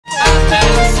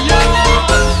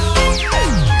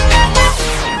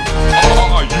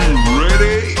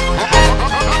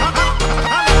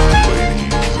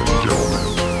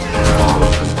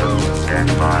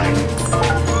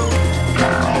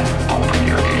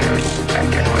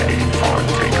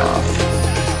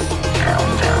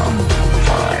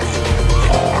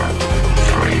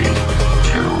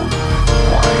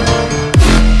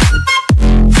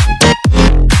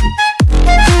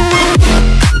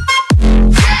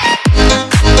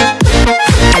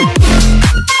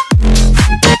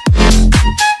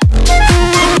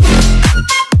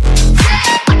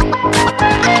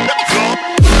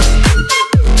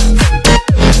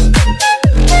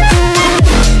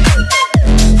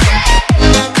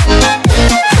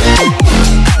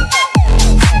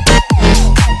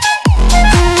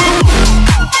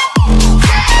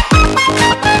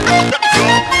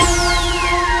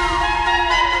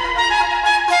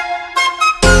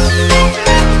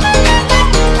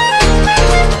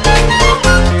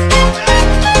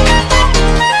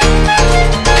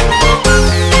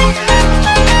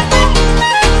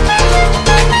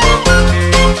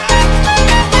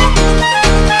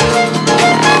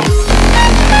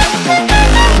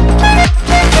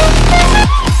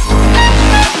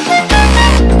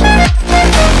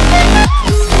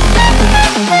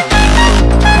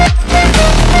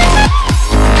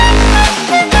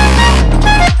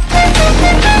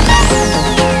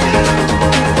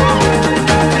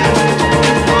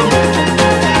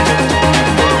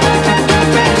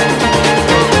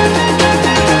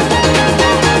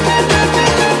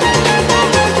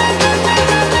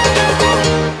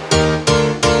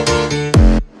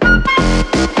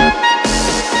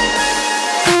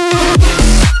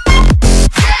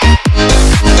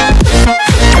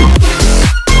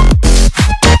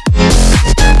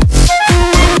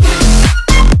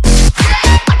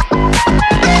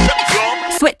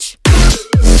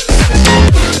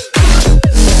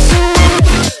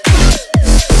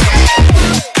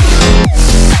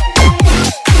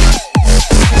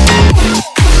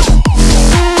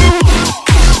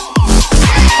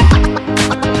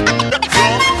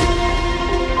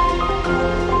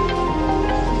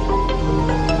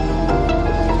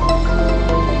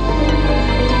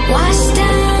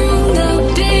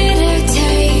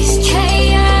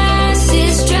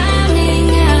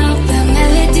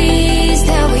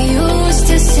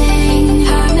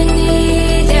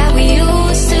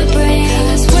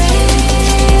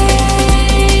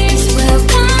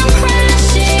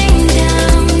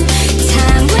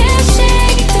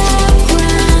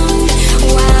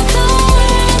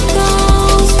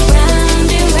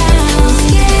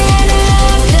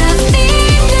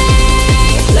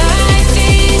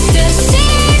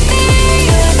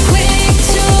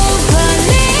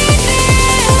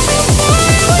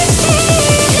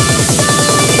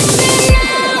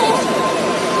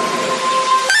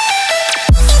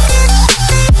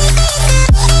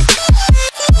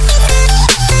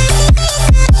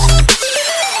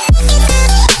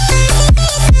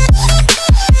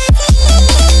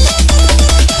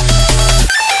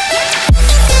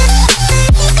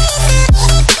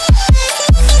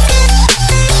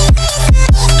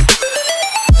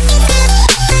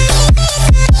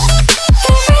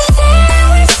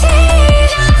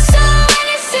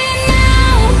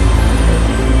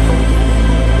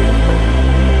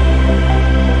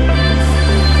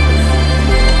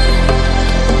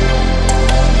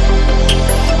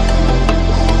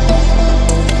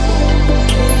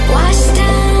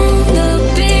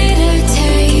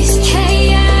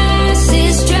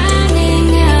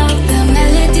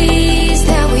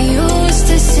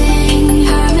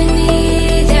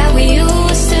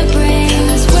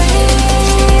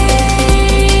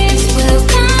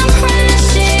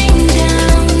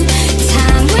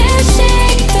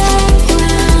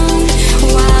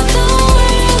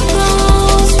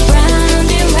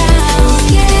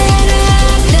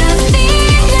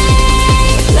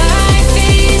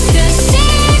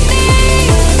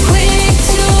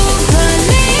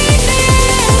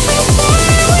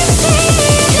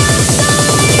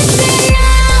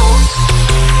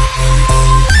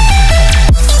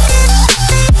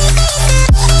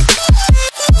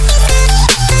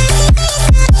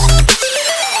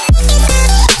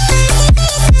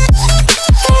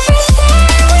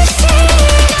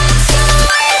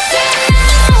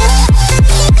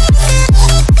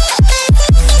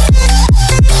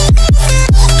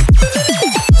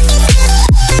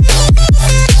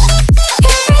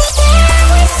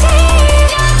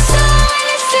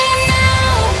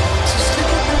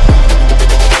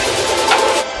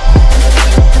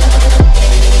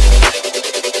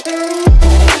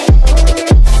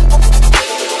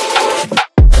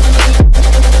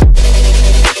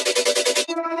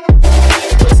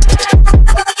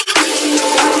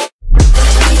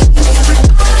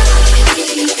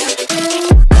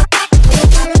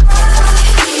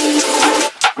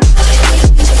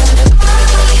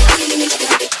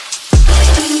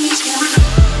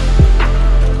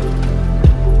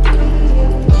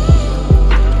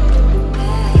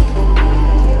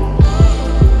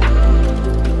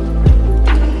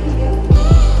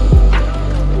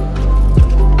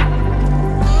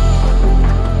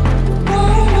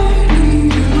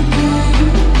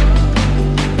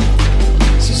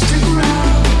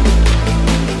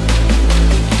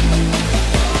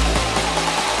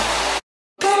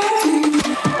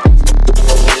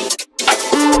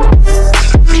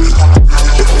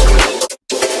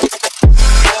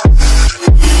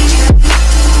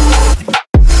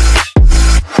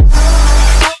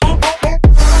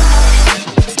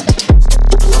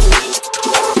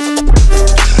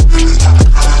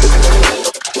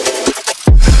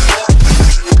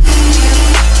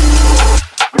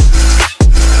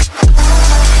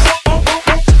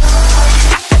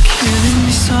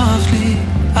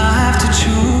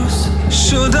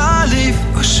I leave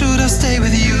or should I stay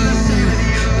with you?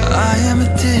 I am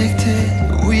addicted,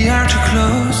 we are too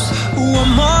close.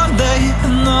 One more day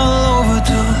and I'll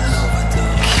overdose.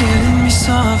 Killing me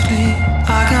softly,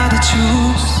 I gotta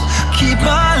choose. Keep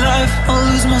my life or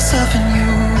lose myself in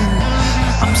you.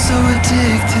 I'm so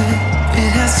addicted,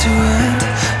 it has to end.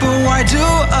 But why do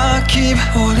I keep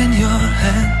holding your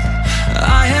hand?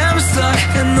 I am stuck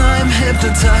and I'm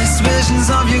hypnotized. Visions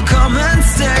of you come and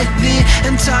stay the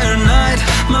entire night.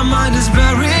 My mind is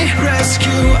buried,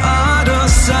 rescue out of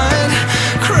sight.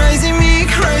 Crazy me,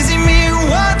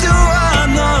 what do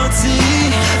I not see?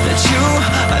 That you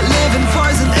are living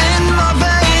poison in my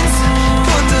veins.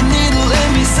 Put the needle in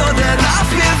me so that I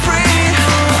feel free.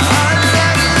 I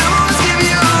let loose, give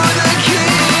you the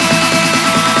key.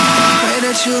 Pray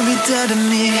that you'll be dead to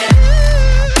me.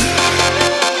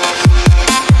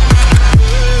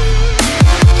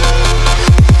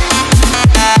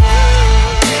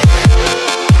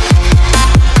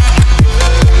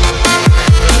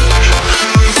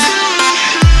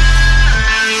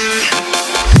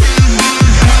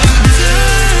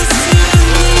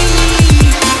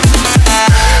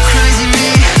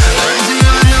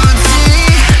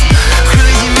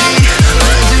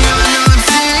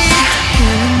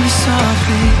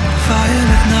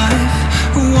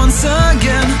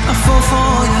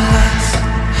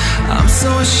 So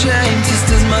ashamed, this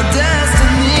is my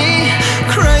destiny.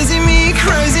 Crazy me,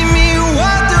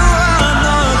 what do I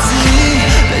not see?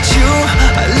 That you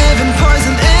are living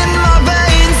poison in my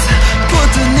veins. Put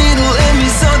the needle in me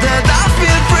so that I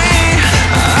feel free.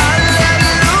 I let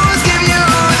loose, give you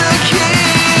the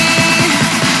key.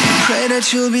 Pray that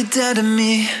you'll be dead to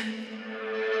me.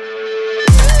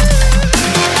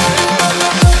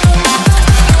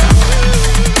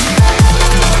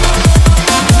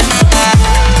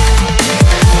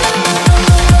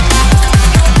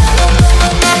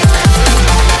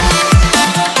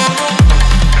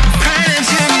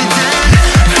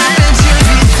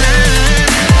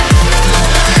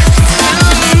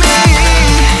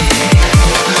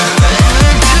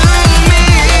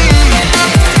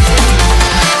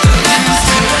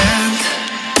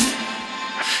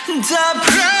 Stop.